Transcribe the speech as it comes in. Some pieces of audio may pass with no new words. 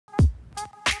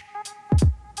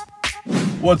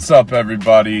What's up,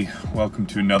 everybody? Welcome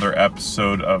to another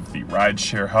episode of the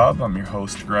Rideshare Hub. I'm your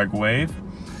host, Greg Wave.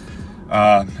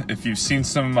 If you've seen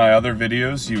some of my other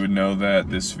videos, you would know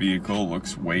that this vehicle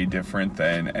looks way different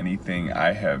than anything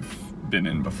I have been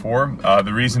in before.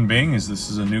 The reason being is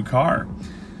this is a new car.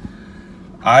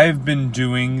 I've been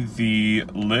doing the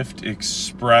Lyft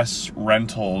Express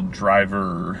rental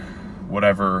driver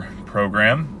whatever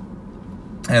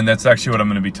program, and that's actually what I'm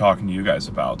going to be talking to you guys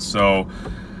about. So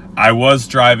I was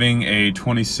driving a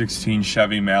 2016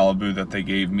 Chevy Malibu that they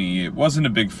gave me. It wasn't a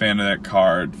big fan of that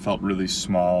car. It felt really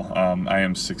small. I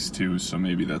am 6'2", so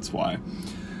maybe that's why.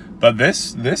 But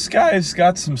this guy's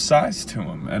got some size to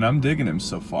him, and I'm digging him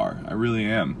so far. I really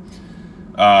am.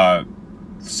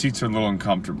 Seats are a little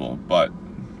uncomfortable, but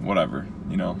whatever.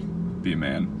 You know, be a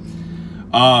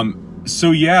man.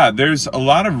 So yeah, there's a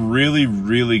lot of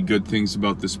really good things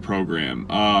about this program.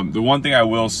 The one thing I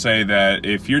will say that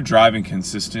if you're driving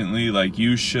consistently, like,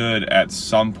 you should at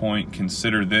some point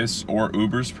consider this or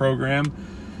Uber's program.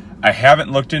 I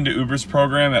haven't looked into Uber's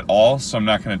program at all, so I'm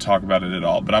not going to talk about it at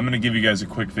all, but I'm going to give you guys a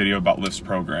quick video about Lyft's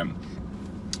program.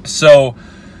 So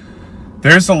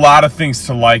there's a lot of things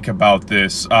to like about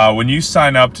this. When you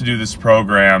sign up to do this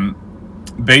program,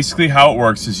 basically how it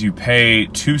works is you pay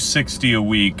 $260 a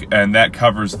week, and that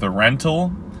covers the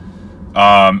rental,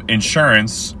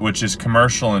 insurance, which is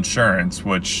commercial insurance,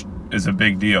 which is a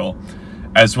big deal,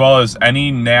 as well as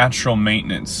any natural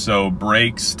maintenance, so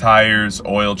brakes, tires,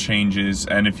 oil changes.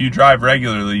 And if you drive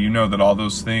regularly, you know that all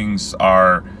those things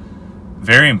are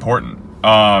very important.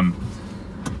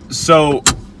 So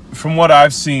from what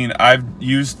I've seen, I've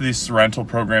used this rental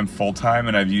program full-time,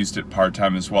 and I've used it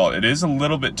part-time as well. It is a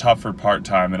little bit tougher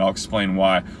part-time, and I'll explain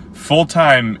why.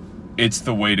 Full-time, it's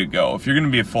the way to go. If you're going to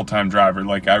be a full-time driver,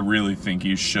 like, I really think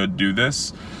you should do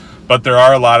this. But there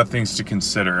are a lot of things to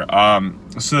consider.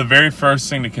 So the very first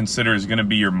thing to consider is going to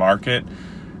be your market,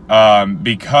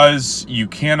 because you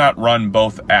cannot run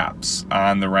both apps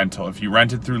on the rental. If you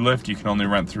rent it through Lyft, you can only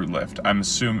rent through Lyft.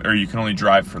 Or you can only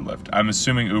drive for Lyft. I'm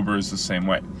assuming Uber is the same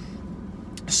way.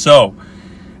 So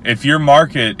if your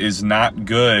market is not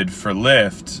good for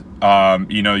Lyft,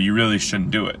 you know, you really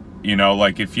shouldn't do it. You know,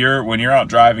 like, when you're out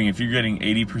driving, if you're getting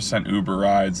 80% Uber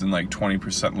rides and like 20%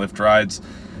 Lyft rides,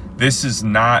 this is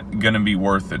not going to be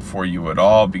worth it for you at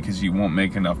all, because you won't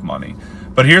make enough money.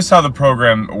 But here's how the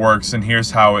program works, and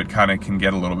here's how it kind of can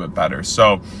get a little bit better.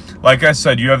 So like I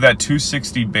said, you have that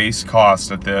 $260 base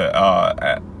cost at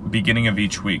the beginning of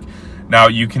each week. Now,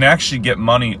 you can actually get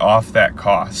money off that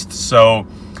cost. So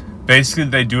basically,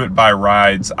 they do it by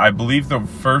rides. I believe the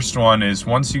first one is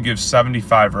once you give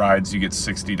 75 rides, you get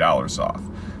 $60 off.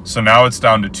 So now it's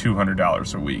down to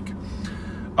 $200 a week.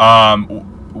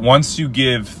 Once you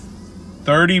give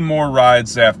 30 more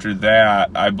rides after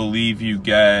that, I believe you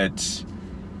get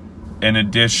an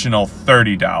additional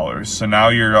 $30. So now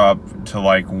you're up to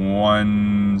like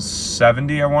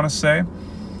 $170, I want to say.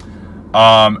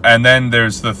 And then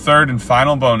there's the third and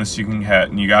final bonus you can hit,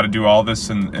 and you got to do all this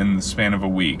in the span of a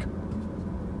week,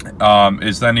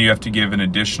 is then you have to give an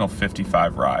additional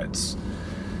 55 rides.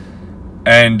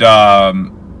 And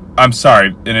I'm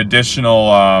sorry, an additional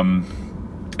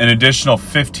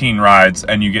 15 rides,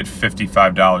 and you get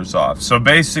 $55 off. So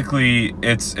basically,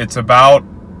 it's about,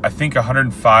 I think,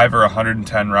 105 or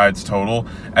 110 rides total.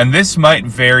 And this might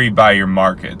vary by your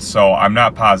market, so I'm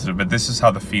not positive, but this is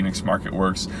how the Phoenix market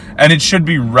works. And it should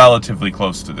be relatively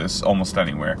close to this almost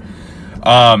anywhere.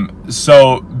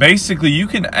 So basically, you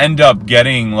can end up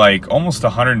getting like almost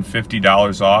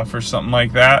 $150 off or something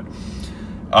like that,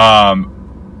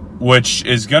 which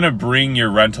is going to bring your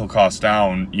rental cost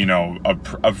down, you know,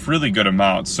 a really good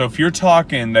amount. So if you're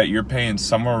talking that you're paying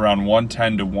somewhere around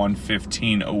 $110 to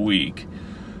 $115 a week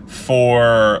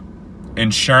for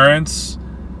insurance,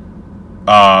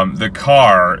 the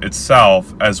car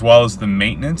itself, as well as the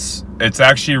maintenance, it's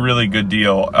actually a really good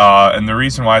deal. And the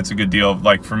reason why it's a good deal,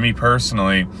 like, for me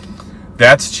personally,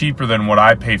 that's cheaper than what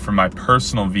I pay for my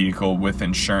personal vehicle with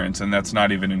insurance, and that's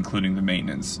not even including the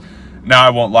maintenance. Now, I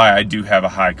won't lie, I do have a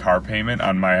high car payment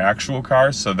on my actual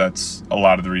car, so that's a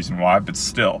lot of the reason why, but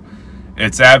still,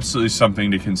 it's absolutely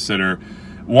something to consider.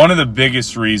 One of the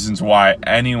biggest reasons why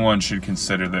anyone should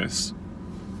consider this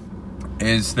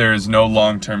is there is no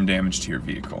long-term damage to your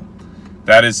vehicle.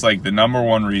 That is like the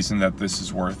 #1 reason that this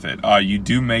is worth it. You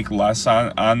do make less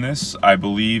on this. I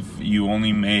believe you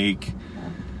only make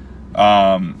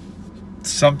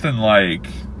something like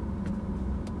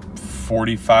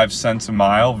 45 cents a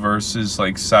mile versus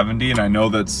like 70, and I know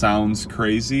that sounds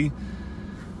crazy.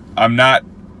 I'm not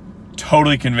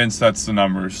totally convinced that's the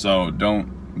number, so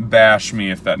don't bash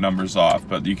me if that number's off,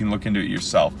 but you can look into it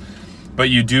yourself. but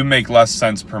you do make less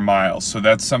cents per mile. So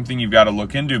that's something you've got to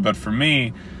look into. But for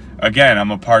me, again,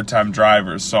 I'm a part-time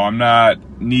driver, so I'm not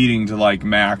needing to like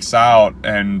max out,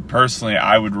 and personally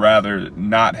I would rather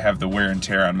not have the wear and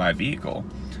tear on my vehicle.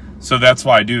 So that's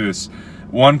why I do this.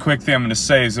 One quick thing I'm going to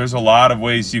say is there's a lot of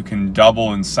ways you can double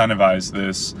incentivize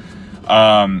this.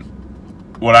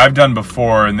 What I've done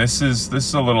before, and this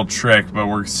is a little trick, but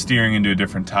we're steering into a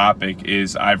different topic,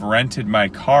 is I've rented my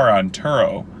car on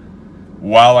Turo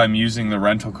while I'm using the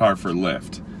rental car for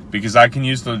Lyft, because I can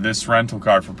use this rental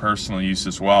car for personal use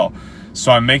as well.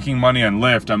 So I'm making money on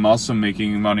Lyft. I'm also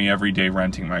making money every day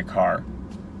renting my car.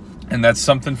 And that's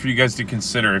something for you guys to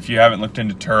consider. If you haven't looked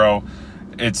into Turo,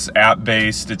 it's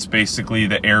app-based. It's basically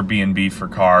the Airbnb for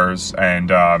cars,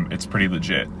 and it's pretty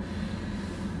legit.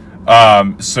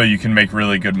 So you can make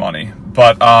really good money.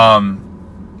 But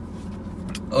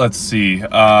let's see.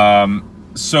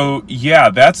 So yeah,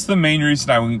 that's the main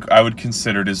reason I would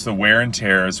consider it, is the wear and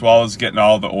tear, as well as getting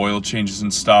all the oil changes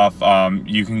and stuff.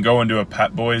 You can go into a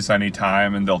Pet Boys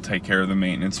anytime and they'll take care of the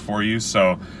maintenance for you.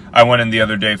 So I went in the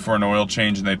other day for an oil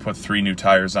change and they put 3 new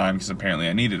tires on because apparently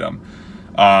I needed them.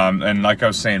 And like I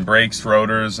was saying, brakes,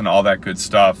 rotors, and all that good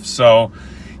stuff. So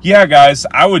yeah, guys,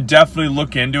 I would definitely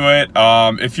look into it.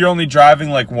 If you're only driving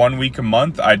like 1 week a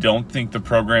month, I don't think the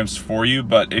program's for you.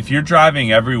 But if you're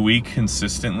driving every week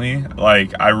consistently,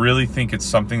 like, I really think it's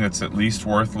something that's at least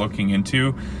worth looking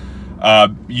into.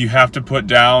 You have to put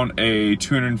down a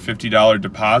 $250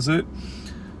 deposit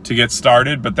to get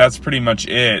started, but that's pretty much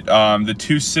it. The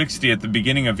 $260 at the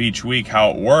beginning of each week,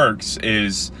 how it works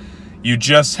is you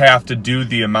just have to do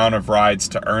the amount of rides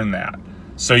to earn that.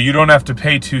 So you don't have to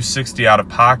pay $260 out of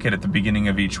pocket at the beginning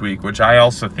of each week, which I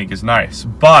also think is nice.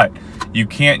 But you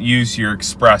can't use your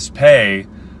express pay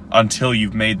until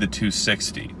you've made the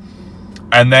 $260.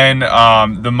 And then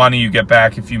the money you get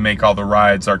back if you make all the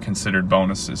rides are considered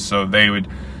bonuses.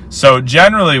 So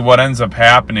generally what ends up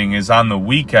happening is on the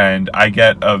weekend, I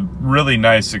get a really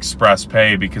nice express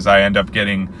pay because I end up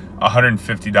getting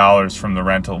 $150 from the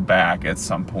rental back at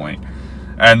some point.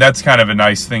 And that's kind of a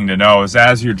nice thing to know, is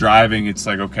as you're driving, it's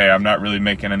like, okay, I'm not really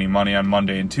making any money on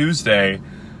Monday and Tuesday,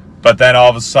 but then all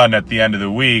of a sudden at the end of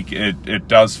the week, it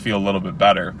does feel a little bit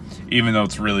better, even though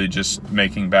it's really just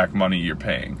making back money you're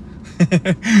paying.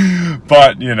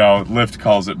 But, you know, Lyft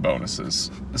calls it bonuses.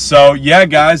 So yeah,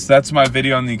 guys, that's my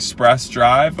video on the express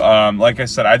drive. Like I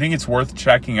said, I think it's worth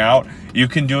checking out. You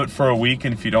can do it for a week,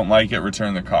 and if you don't like it,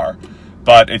 return the car.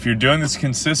 But if you're doing this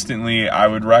consistently, I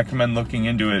would recommend looking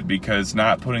into it, because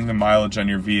not putting the mileage on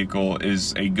your vehicle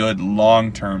is a good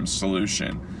long-term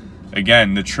solution.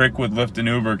 Again, the trick with Lyft and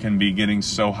Uber can be getting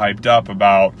so hyped up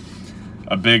about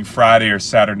a big Friday or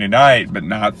Saturday night, but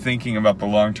not thinking about the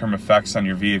long-term effects on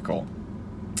your vehicle.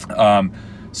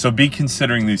 So be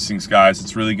considering these things, guys.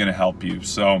 It's really going to help you.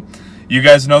 So you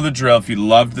guys know the drill. If you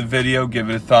loved the video, give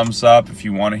it a thumbs up. If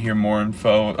you want to hear more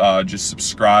info, just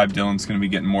subscribe. Dylan's going to be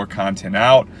getting more content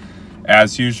out.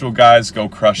 As usual, guys, go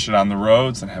crush it on the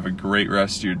roads and have a great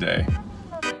rest of your day.